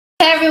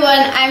Hey everyone,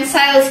 I'm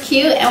Silas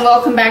Q and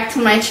welcome back to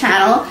my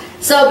channel.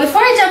 So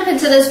before I jump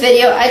into this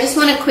video, I just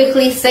want to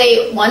quickly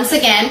say once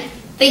again,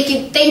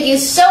 thank you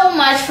so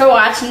much for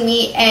watching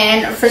me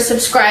and for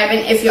subscribing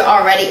if you're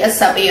already a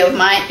subby of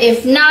mine.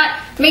 If not,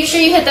 make sure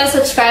you hit that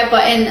subscribe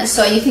button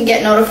so you can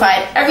get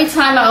notified every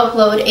time I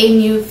upload a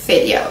new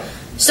video.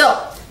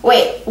 So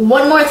wait,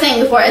 one more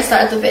thing before I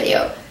start the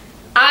video.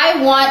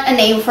 I want a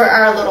name for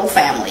our little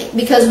family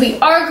because we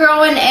are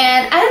growing,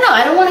 and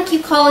I don't want to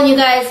keep calling you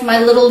guys my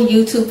little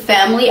YouTube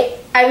family.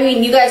 I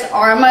mean, you guys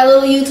are my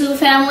little YouTube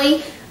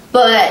family,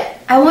 but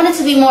I want it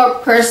to be more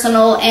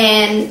personal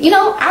and,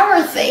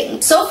 our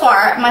thing. So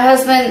far, my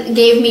husband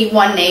gave me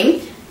one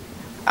name,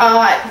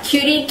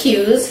 Cutie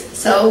Q's,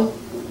 so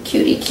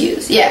Cutie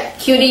Q's, yeah,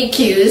 Cutie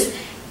Q's,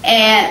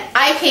 and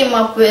I came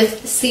up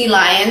with Sea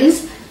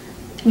Lions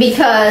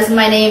because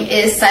my name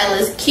is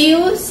Silas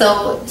Q,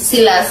 so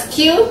Silas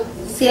Q,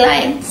 Sea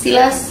Lion,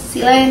 Silas,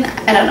 Sea Lion,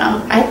 I don't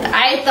know.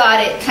 I thought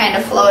it kind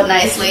of flowed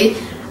nicely.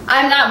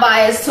 I'm not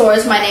biased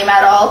towards my name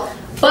at all,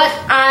 but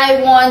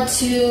I want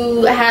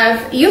to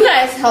have you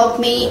guys help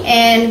me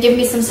and give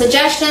me some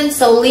suggestions,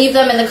 so leave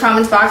them in the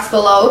comments box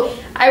below.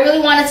 I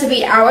really want it to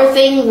be our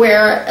thing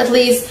where at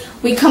least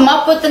we come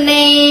up with the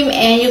name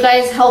and you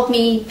guys help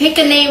me pick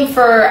a name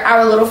for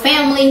our little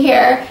family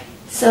here.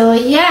 So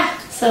yeah.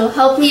 So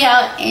help me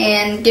out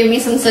and give me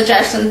some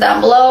suggestions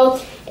down below.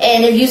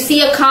 And if you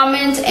see a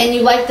comment and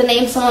you like the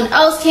name someone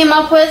else came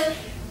up with,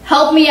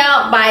 help me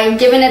out by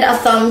giving it a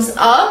thumbs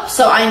up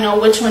so I know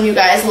which one you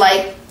guys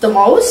like the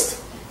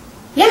most.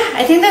 Yeah,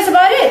 I think that's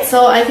about it.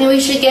 So I think we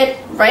should get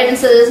right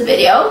into this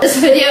video. This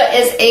video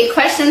is a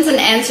questions and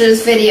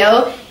answers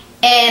video,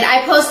 and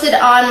I posted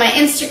on my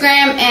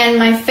Instagram and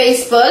my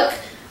Facebook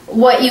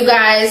what you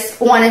guys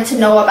wanted to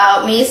know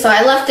about me. So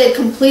I left it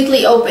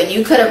completely open.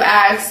 You could have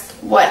asked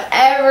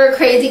whatever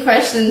crazy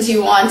questions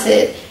you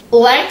wanted.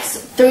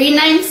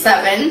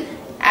 Lex397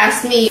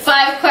 asked me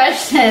 5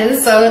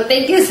 questions, so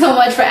thank you so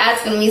much for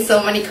asking me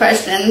so many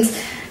questions.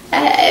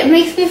 It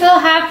makes me feel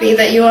happy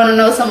that you want to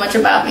know so much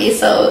about me,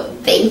 so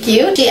thank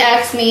you. She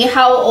asked me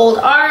how old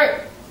am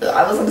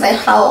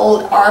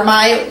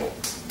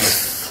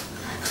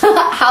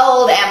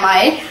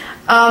I?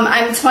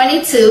 I'm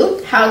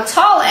 22. How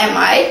tall am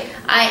I?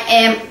 I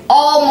am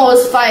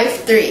almost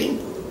 5'3".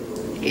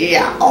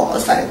 Yeah,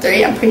 almost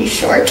 5'3". I'm pretty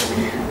short.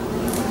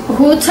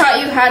 Who taught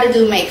you how to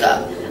do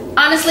makeup?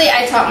 Honestly,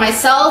 I taught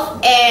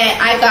myself, and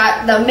I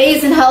got the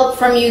amazing help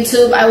from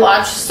YouTube. I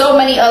watched so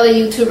many other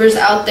YouTubers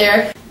out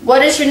there.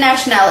 What is your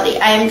nationality?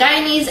 I am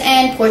Guyanese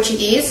and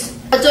Portuguese.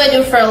 What do I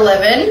do for a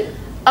living?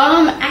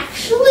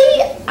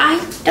 Actually, I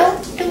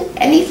don't do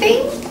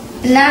anything.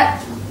 Not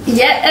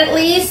yet, at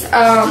least.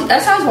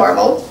 That sounds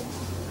horrible.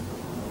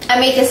 I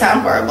make it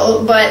sound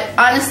horrible, but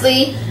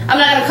honestly, I'm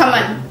not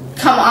gonna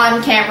come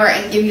on camera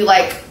and give you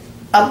like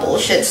a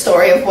bullshit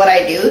story of what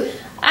I do.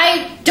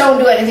 I don't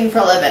do anything for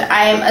a living.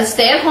 I am a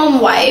stay-at-home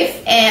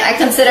wife, and I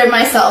consider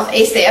myself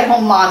a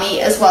stay-at-home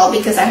mommy as well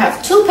because I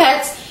have 2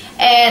 pets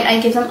and I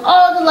give them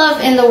all the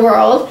love in the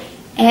world.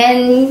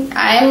 And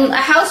I'm a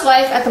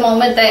housewife at the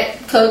moment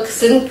that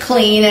cooks and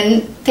cleans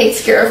and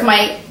takes care of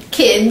my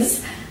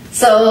kids.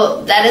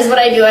 So that is what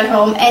I do at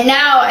home. And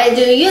now I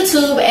do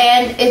YouTube,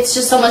 and it's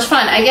just so much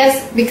fun. I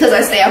guess because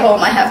I stay at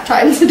home, I have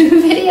time to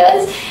do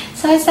videos.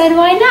 So I said,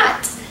 why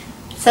not?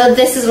 So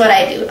this is what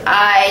I do.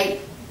 I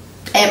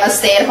am a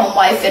stay-at-home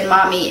wife and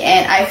mommy,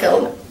 and I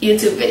film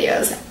YouTube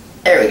videos.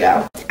 There we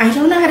go. I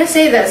don't know how to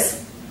say this.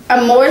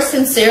 More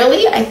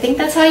sincerely, I think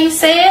that's how you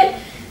say it.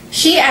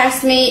 She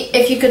asked me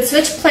if you could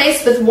switch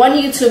place with one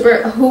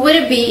YouTuber, who would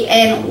it be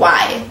and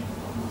why?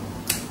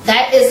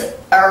 That is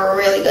a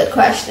really good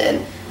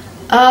question.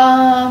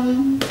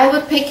 I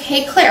would pick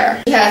Hey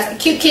Claire. She has a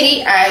cute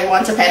kitty. I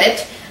want to pet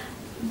it.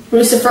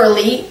 Lucifer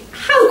Lee.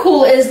 How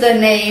cool is the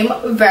name?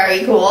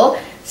 Very cool.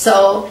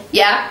 So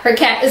yeah, her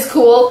cat is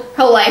cool.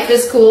 Her life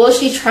is cool.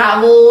 She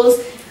travels.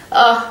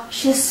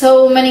 She has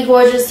so many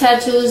gorgeous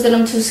tattoos that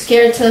I'm too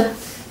scared to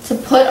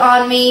put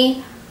on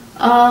me.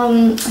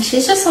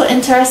 She's just so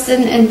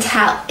interesting and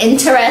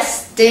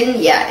interesting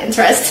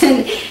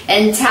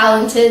and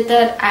talented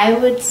that I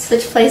would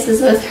switch places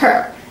with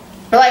her.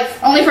 Or like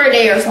only for a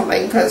day or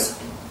something, because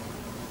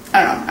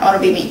I don't know, I want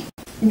to be me.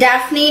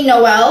 Daphne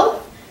Noel.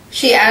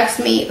 She asked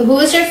me, who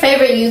is your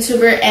favorite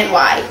YouTuber and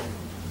why?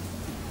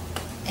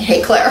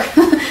 Hey Claire.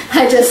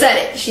 I just said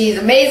it. She's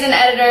an amazing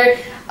editor.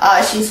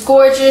 She's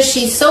gorgeous.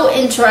 She's so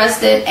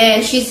interested,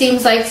 and she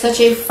seems like such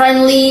a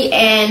friendly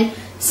and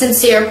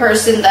sincere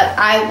person that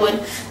I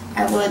would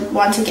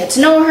want to get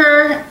to know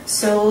her.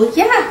 So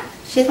yeah,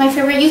 she's my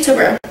favorite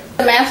YouTuber.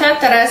 Samantha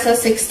Teresa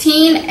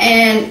 16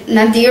 and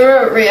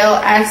Nadira Real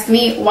asked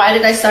me, why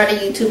did I start a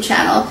YouTube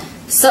channel?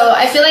 So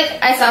I feel like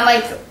I sound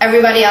like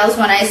everybody else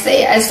when I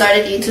say I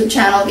started a YouTube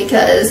channel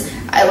because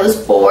I was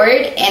bored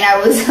and I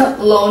was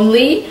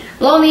lonely.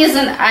 Lonely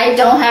isn't I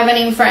don't have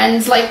any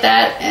friends like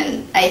that,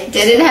 and I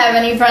didn't have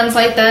any friends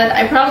like that.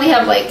 I probably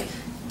have like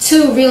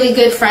 2 really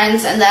good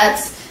friends, and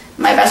that's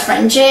my best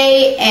friend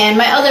Jay and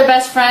my other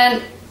best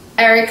friend.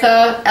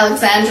 Erica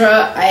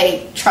Alexandra.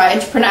 I try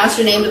to pronounce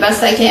her name the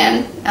best I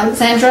can.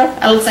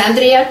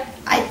 Alexandria.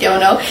 I don't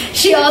know.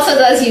 She also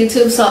does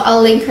YouTube, so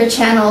I'll link her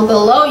channel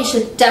below. You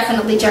should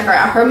definitely check her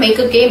out. Her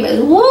makeup game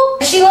is woo.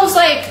 She lives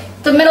like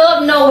the middle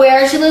of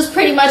nowhere. She lives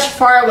pretty much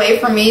far away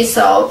from me,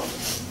 so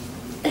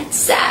that's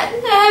sad.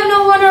 I have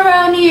no one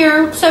around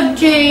here except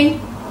Jane.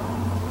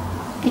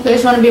 You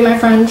guys want to be my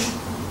friends?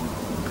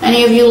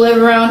 Any of you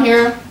live around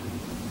here?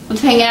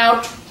 Let's hang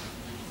out.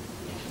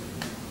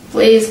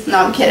 Please? No,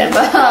 I'm kidding.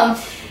 But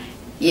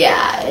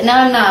yeah, no,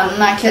 I'm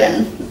not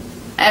kidding.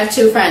 I have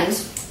 2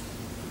 friends.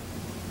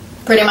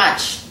 Pretty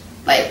much.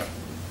 Like,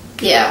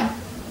 yeah.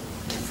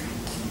 2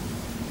 friends.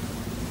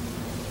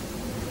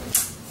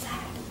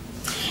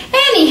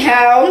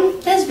 Anyhow,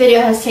 this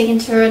video has taken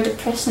to a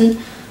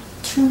depressing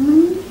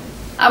turn.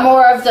 I'm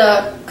more of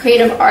the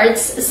creative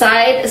arts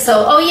side,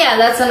 so oh yeah,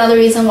 that's another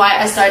reason why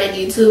I started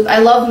YouTube. I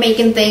love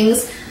making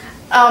things.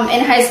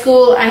 In high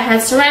school, I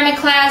had ceramic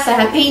class, I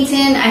had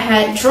painting, I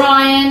had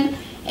drawing,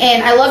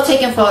 and I love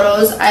taking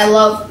photos. I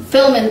love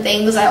filming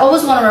things. I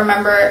always want to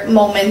remember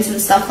moments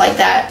and stuff like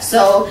that.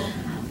 So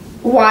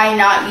why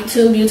not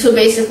YouTube? YouTube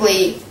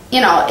basically,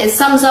 you know, it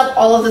sums up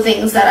all of the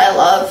things that I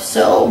love.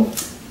 So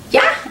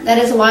yeah, that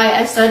is why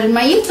I started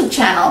my YouTube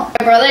channel.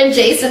 My brother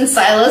Jason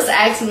Silas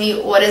asked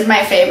me what is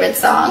my favorite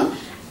song.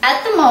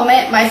 At the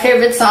moment, my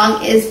favorite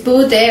song is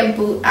Bu De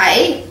Bu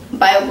Ai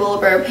by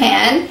Wilbur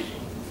Pan.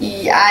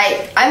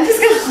 Yeah, I'm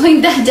just gonna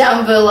link that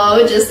down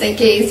below just in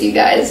case you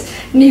guys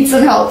need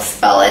some help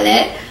spelling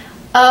it.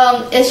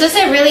 It's just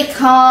a really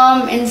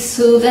calm and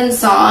soothing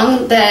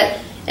song that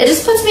it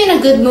just puts me in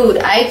a good mood.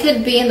 I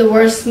could be in the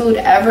worst mood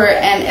ever,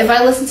 and if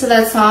I listen to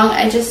that song,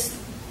 I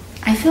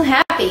feel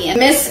happy. And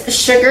Miss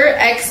Sugar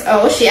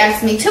XO, she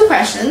asked me 2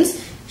 questions.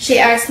 She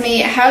asked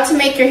me how to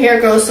make your hair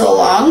grow so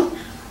long.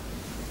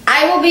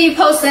 I will be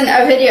posting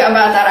a video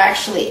about that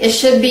actually. It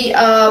should be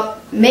up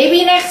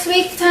maybe next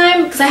week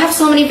time, because I have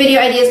so many video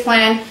ideas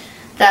planned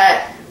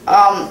that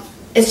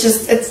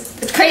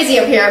it's crazy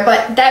up here,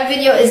 but that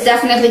video is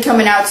definitely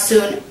coming out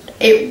soon.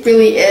 It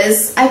really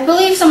is. I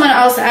believe someone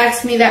else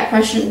asked me that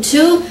question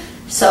too.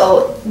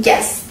 So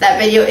yes, that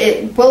video,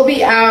 it will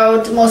be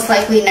out most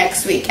likely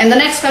next week. And the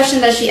next question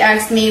that she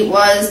asked me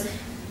was,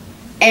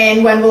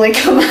 and when will it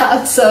come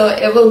out? So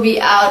it will be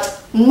out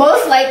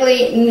most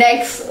likely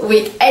next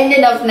week,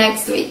 ending of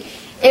next week.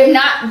 If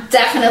not,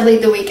 definitely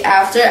the week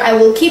after. I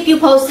will keep you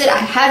posted. I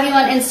have you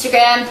on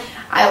Instagram.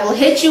 I will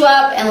hit you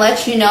up and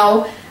let you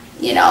know,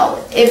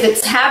 if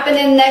it's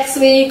happening next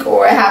week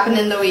or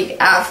happening the week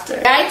after.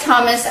 Guy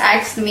Thomas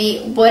asked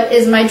me, what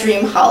is my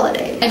dream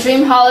holiday? My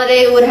dream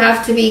holiday would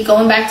have to be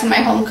going back to my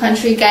home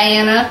country,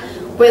 Guyana,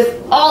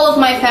 with all of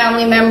my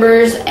family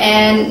members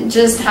and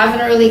just having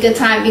a really good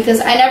time,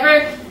 because I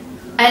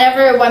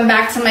never went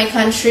back to my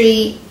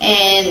country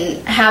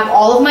and have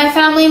all of my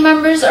family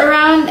members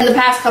around. In the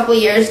past couple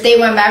years, they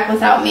went back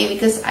without me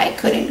because I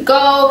couldn't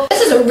go.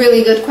 This is a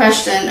really good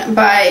question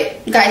by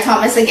Guy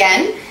Thomas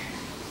again.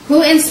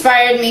 Who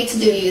inspired me to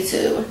do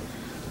YouTube?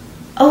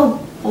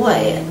 Oh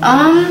boy.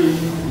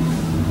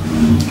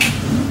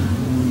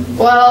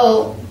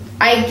 Well,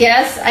 I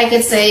guess I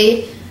could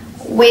say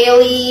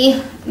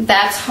Whaley,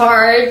 That's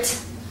Hard,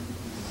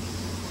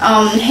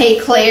 Hey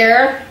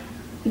Claire.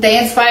 They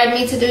inspired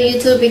me to do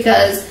YouTube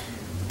because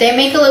they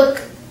make it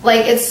look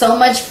like it's so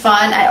much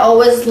fun. I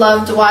always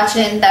loved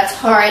watching That's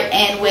Hard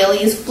and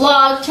Whaley's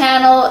vlog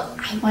channel.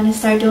 I want to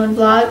start doing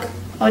vlog.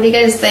 What do you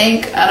guys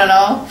think? I don't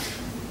know.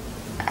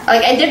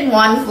 Like, I did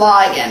one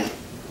vlog and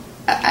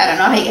I don't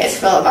know how you guys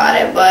feel about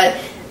it, but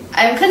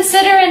I'm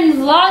considering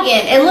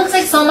vlogging. It looks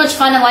like so much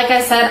fun, and like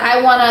I said,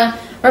 I want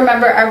to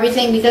remember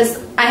everything because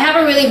I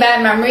have a really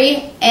bad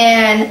memory,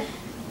 and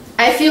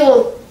I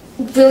feel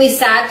really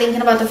sad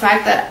thinking about the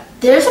fact that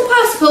there's a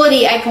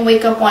possibility I can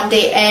wake up one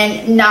day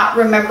and not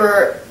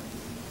remember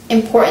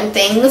important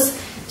things.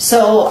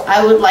 So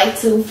I would like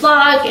to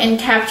vlog and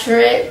capture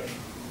it.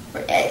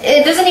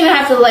 It doesn't even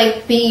have to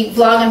like be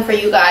vlogging for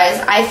you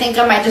guys. I think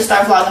I might just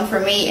start vlogging for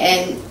me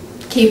and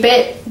keep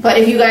it. But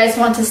if you guys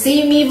want to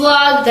see me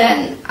vlog,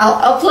 then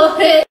I'll upload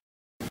it.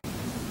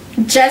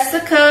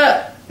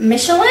 Jessica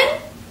Michelin,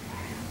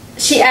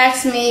 she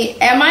asked me,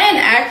 am I an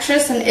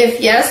actress, and if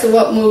yes,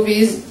 what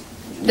movies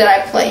did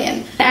I play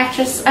in?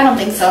 Actress? I don't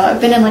think so. I've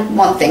been in like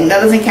one thing. That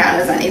doesn't count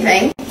as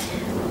anything.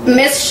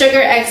 Miss Sugar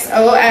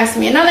XO asked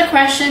me another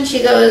question.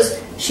 She goes,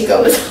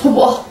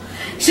 well,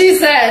 she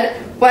said,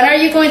 when are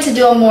you going to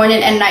do a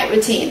morning and night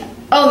routine?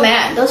 Oh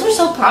man, those are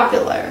so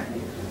popular.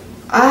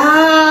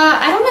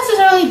 I don't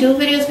necessarily do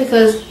videos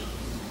because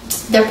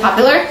they're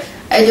popular.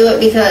 I do it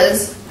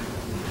because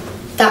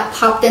that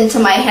popped into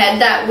my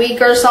head that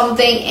week or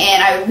something,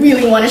 and I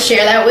really want to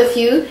share that with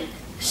you.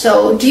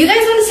 So do you guys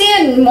want to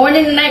see a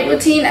morning and night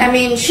routine? I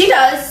mean, she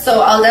does,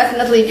 so I'll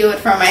definitely do it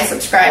for my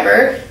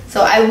subscriber.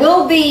 So I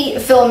will be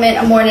filming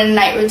a morning and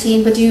night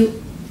routine, but do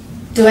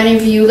any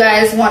of you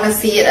guys want to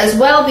see it as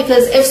well?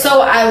 Because if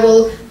so, I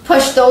will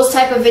push those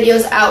type of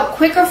videos out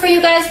quicker for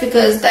you guys,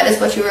 because that is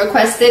what you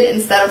requested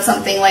instead of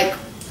something like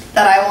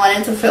that I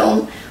wanted to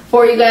film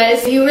for you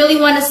guys. If you really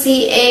want to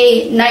see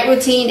a night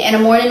routine and a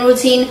morning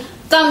routine,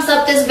 thumbs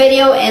up this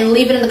video and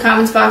leave it in the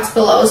comments box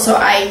below so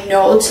I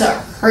know to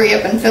hurry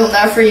up and film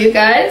that for you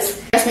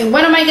guys. Ask me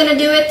when am I gonna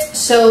do it,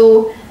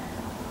 so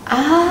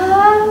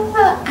I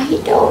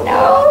don't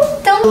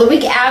know. The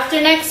week after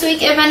next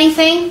week, if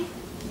anything,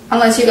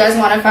 unless you guys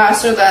want it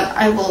faster, then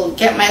I will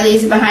get my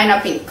lazy behind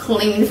up and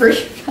clean for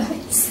you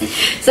guys.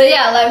 So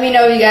yeah, let me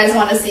know if you guys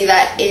want to see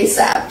that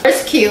ASAP.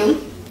 First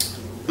Q,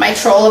 my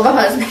troll of a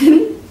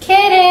husband.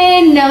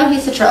 Kidding, no,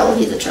 he's a troll,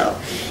 he's a troll.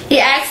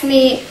 He asked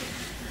me,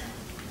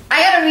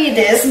 I gotta read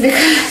this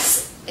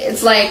because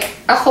it's like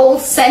a whole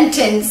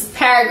sentence,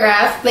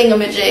 paragraph,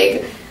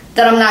 thingamajig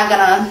that I'm not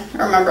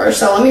gonna remember.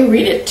 So let me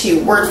read it to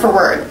you word for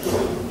word.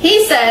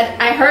 He said,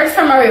 I heard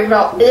from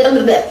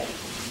a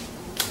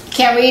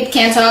can't read,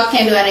 can't talk,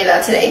 can't do any of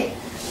that today.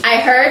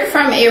 I heard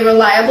from a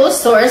reliable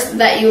source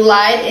that you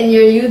lied in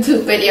your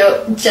YouTube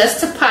video just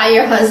to pie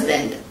your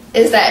husband.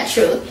 Is that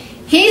true?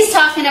 He's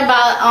talking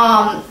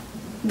about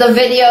the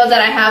video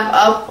that I have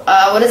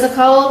up. What is it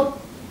called?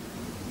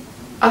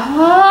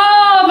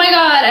 Oh my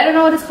god, I don't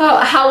know what it's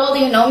called. How Well Do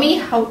You Know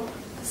Me?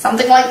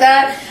 Something like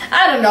that.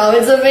 I don't know.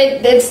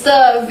 It's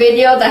the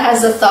video that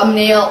has the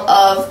thumbnail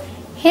of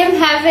him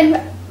having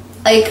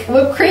like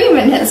whipped cream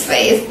in his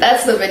face.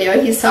 That's the video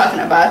he's talking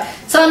about.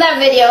 So in that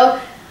video,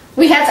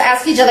 we had to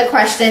ask each other a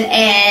question,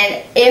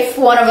 and if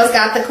one of us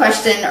got the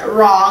question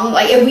wrong,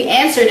 like if we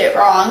answered it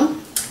wrong,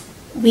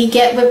 we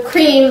get whipped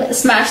cream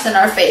smashed in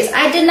our face.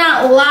 I did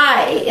not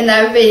lie in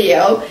that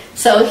video,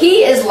 so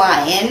he is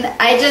lying.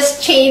 I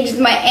just changed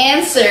my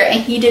answer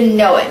and he didn't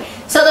know it.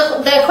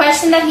 So the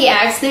question that he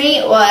asked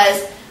me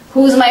was,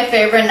 who's my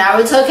favorite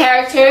Naruto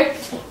character?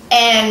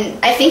 And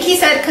I think he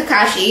said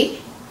Kakashi.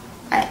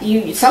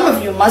 Some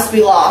of you must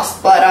be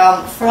lost, but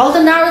for all the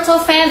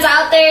Naruto fans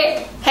out there,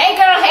 hey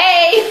girl,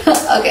 hey!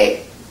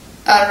 Okay,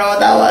 I don't know what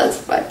that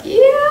was, but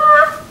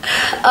yeah.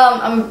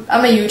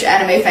 I'm a huge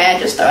anime fan,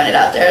 just throwing it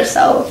out there,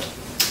 so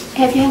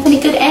if you have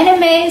any good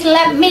animes,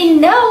 let me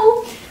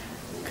know,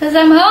 because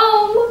I'm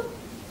home.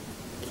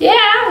 Yeah,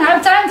 I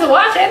have time to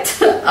watch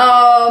it.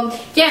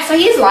 Yeah, so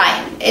he's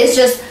lying. It's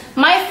just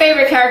my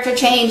favorite character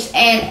changed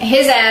and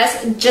his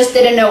ass just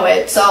didn't know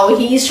it. So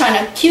he's trying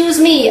to accuse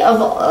me of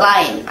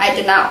lying. I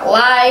did not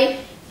lie.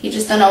 He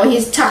just don't know what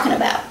he's talking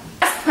about.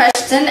 Last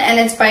question, and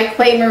it's by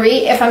Quay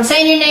Marie. If I'm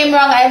saying your name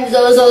wrong, I'm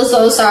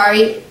so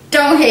sorry.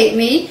 Don't hate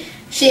me.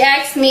 She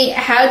asked me,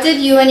 how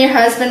did you and your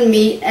husband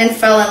meet and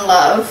fell in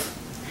love?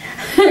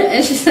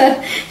 And she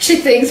said she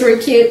thinks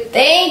we're cute.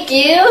 Thank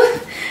you.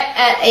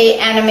 At a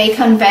anime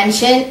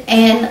convention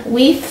and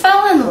we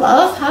fell in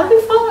love. How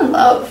did we fall in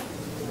love?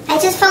 I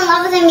just fell in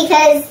love with him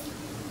because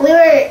we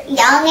were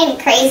young and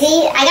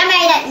crazy. I got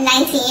married at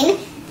 19,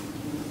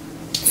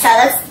 so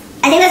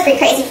I think that's pretty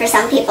crazy for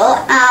some people.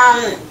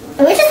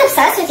 We were just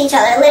obsessed with each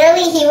other.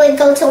 Literally, he would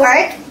go to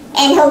work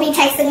and he'll be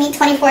texting me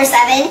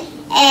 24/7.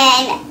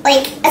 And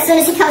like as soon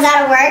as he comes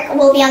out of work,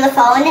 we'll be on the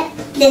phone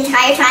the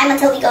entire time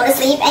until we go to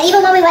sleep. And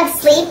even when we went to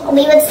sleep,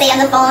 we would stay on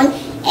the phone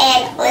and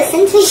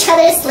listen to each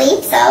other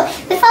sleep. So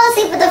we fall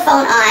asleep with the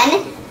phone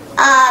on.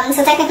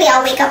 So technically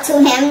I'll wake up to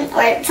him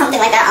or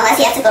something like that unless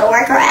he has to go to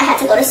work or I had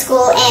to go to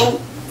school. And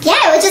yeah,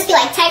 it would just be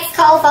like text,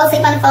 call, fall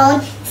asleep on the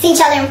phone, see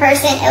each other in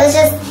person.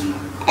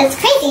 It's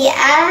crazy.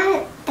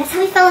 That's how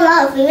we fell in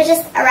love. We were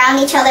just around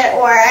each other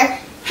or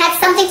had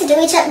something to do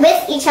with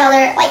each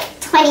other like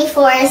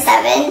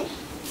 24/7.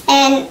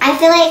 And I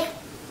feel like,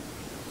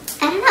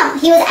 I don't know,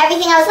 he was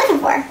everything I was looking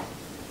for.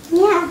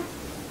 Yeah.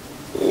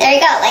 There you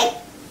go, like,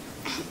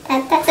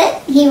 that's it.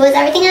 He was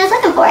everything I was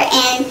looking for.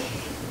 And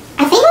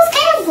I think it was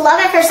kind of love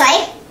at first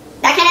sight.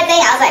 That kind of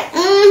thing. I was like,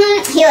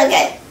 he looked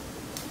good.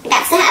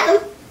 That's what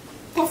happened.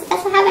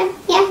 That's what happened.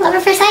 Yeah, love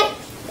at first sight.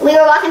 We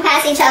were walking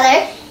past each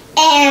other,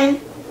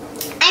 and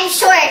I'm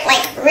short,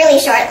 like,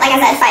 really short. Like I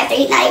said,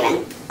 5'3", not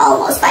even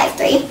almost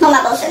 5'3". No, my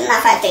bullshit,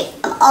 not 5'3".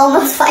 I'm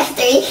almost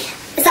 5'3".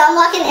 So I'm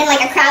walking in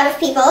like a crowd of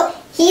people.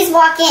 He's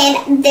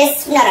walking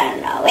this, no,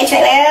 wait,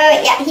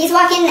 yeah, he's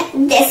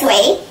walking this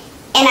way,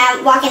 and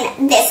I'm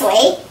walking this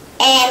way,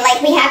 and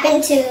like we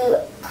happen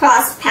to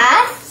cross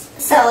paths,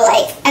 so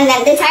like, and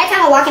then the entire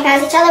time we're walking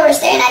past each other, we're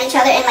staring at each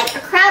other in like a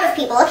crowd of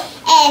people,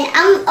 and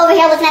I'm over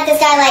here looking at this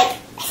guy like,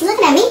 is he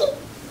looking at me?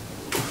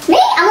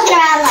 Me? I'm looking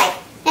around like,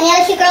 any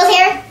other cute girls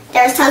here?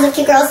 There's tons of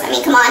cute girls, I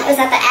mean, come on, it was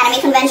at the anime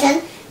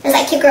convention. There's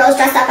like cute girls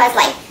dressed up as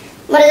like,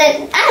 what is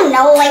it? I don't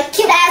know, like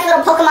cute ass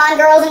little Pokemon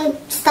girls and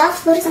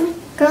stuff. What is it?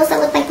 Girls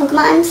that look like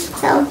Pokemons.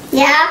 So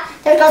yeah,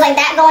 there's girls like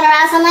that going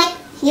around. So I'm like,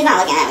 he's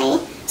not looking at me.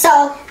 So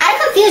out of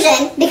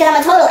confusion, because I'm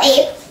a total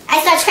ape,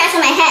 I start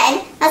scratching my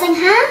head. I was like,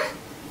 huh?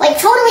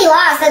 Like totally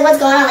lost at what's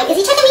going on. Like, is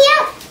he checking me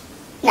out?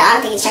 No, I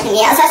don't think he's checking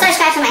me out. So I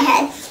started scratching my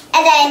head.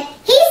 And then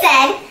he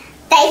said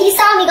that he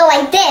saw me go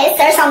like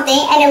this or something,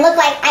 and it looked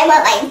like I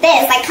went like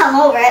this, like come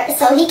over.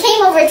 So he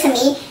came over to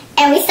me,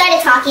 and we started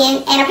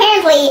talking, and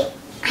apparently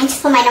I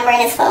just put my number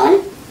in his phone.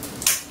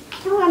 I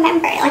don't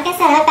remember. Like I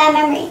said, I have bad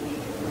memory.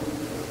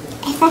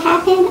 If that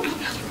happened, I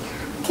don't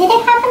know. Did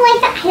it happen like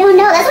that? I don't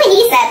know. That's what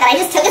he said, that I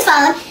just took his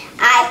phone,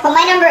 I put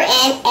my number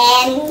in,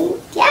 and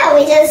yeah,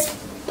 we just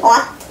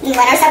walked and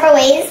went our separate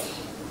ways.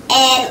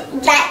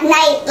 And that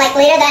night, like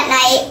later that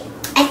night,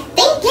 I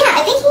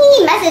think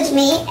he messaged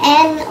me,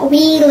 and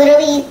we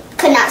literally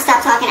could not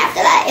stop talking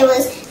after that.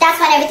 That's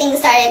when everything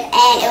started,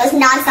 and it was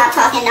non-stop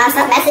talking,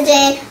 non-stop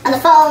messaging on the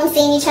phone,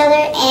 seeing each other,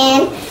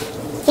 and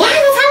yeah,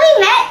 that's how we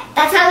met.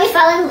 That's how we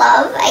fell in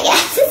love, I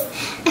guess.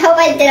 I hope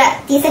I did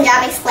a decent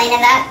job explaining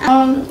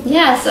that.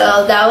 Yeah,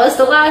 so that was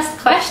the last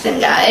question,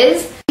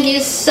 guys. Thank you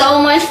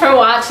so much for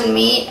watching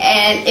me,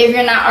 and if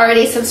you're not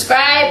already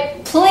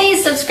subscribed,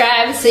 please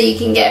subscribe so you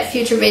can get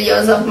future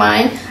videos of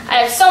mine. I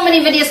have so many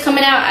videos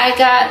coming out. I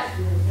got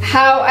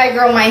how I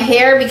grow my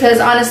hair, because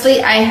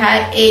honestly I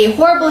had a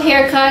horrible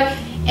haircut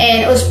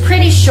and it was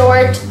pretty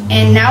short,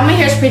 and now my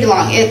hair is pretty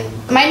long. It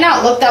might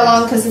not look that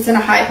long because it's in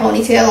a high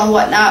ponytail and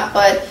whatnot,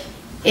 but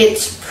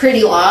it's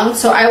pretty long.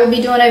 So I will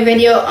be doing a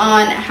video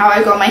on how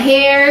I grow my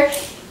hair,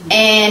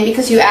 and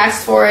because you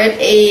asked for it,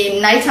 a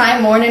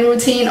nighttime morning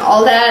routine,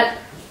 all that.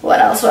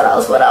 What else? I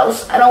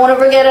don't want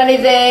to forget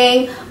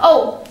anything.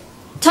 Oh,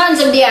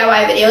 tons of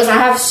DIY videos. I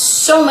have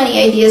so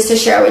many ideas to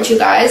share with you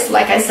guys.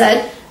 Like I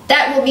said,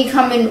 that will be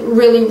coming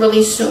really,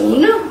 really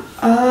soon.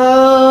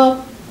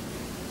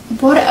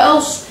 What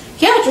else?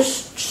 Yeah,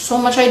 just so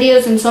much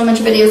ideas and so much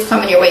videos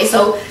coming your way.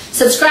 So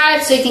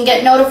subscribe so you can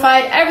get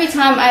notified every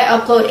time I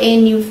upload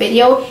a new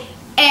video.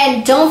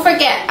 And don't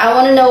forget, I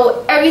want to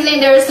know everything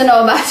there is to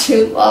know about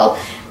you. Well,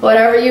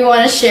 whatever you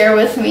want to share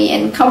with me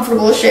and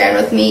comfortable sharing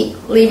with me,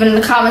 leave it in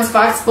the comments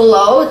box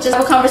below. Just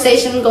have a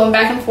conversation going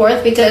back and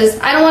forth, because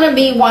I don't want to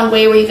be one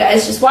way where you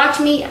guys just watch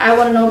me. I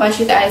want to know about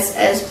you guys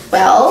as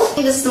well. I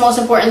think this is the most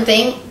important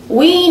thing.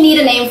 We need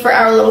a name for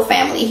our little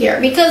family here,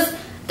 because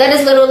that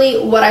is literally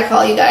what I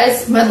call you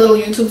guys, my little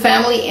YouTube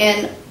family,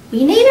 and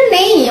we need a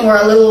name.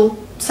 We're a little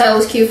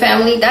Stylish Q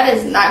family. That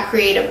is not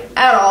creative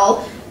at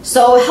all.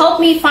 So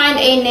help me find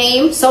a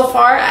name. So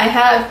far I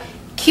have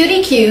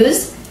Cutie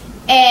Q's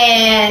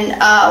and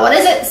what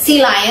is it?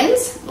 Sea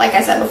Lions, like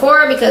I said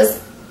before,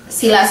 because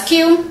C last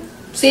Q,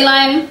 Sea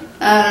Lion,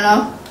 I don't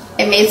know.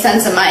 It made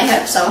sense in my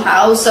head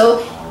somehow.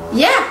 So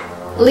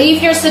yeah,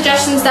 leave your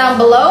suggestions down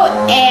below.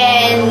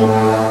 And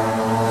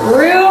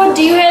Rude,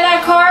 do you hear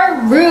that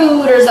car?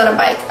 Rude, or is that a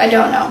bike? I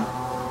don't know.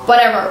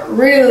 Whatever,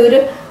 Rude.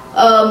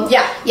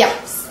 Yeah.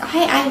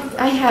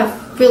 I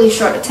have really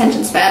short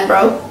attention span,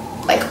 bro.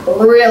 Like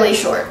really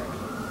short.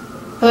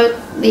 But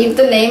leave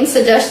the name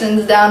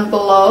suggestions down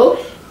below,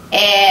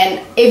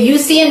 and if you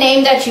see a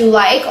name that you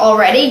like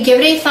already, give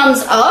it a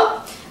thumbs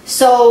up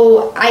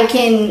so it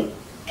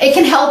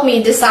can help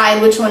me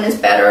decide which one is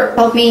better.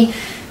 Help me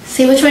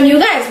see which one you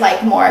guys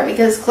like more,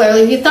 because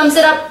clearly if you thumbs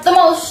it up the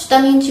most,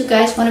 that means you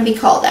guys want to be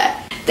called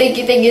that. Thank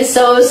you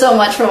so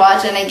much for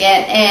watching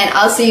again, and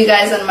I'll see you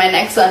guys on my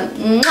next one.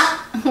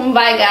 Mwah!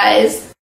 Bye guys.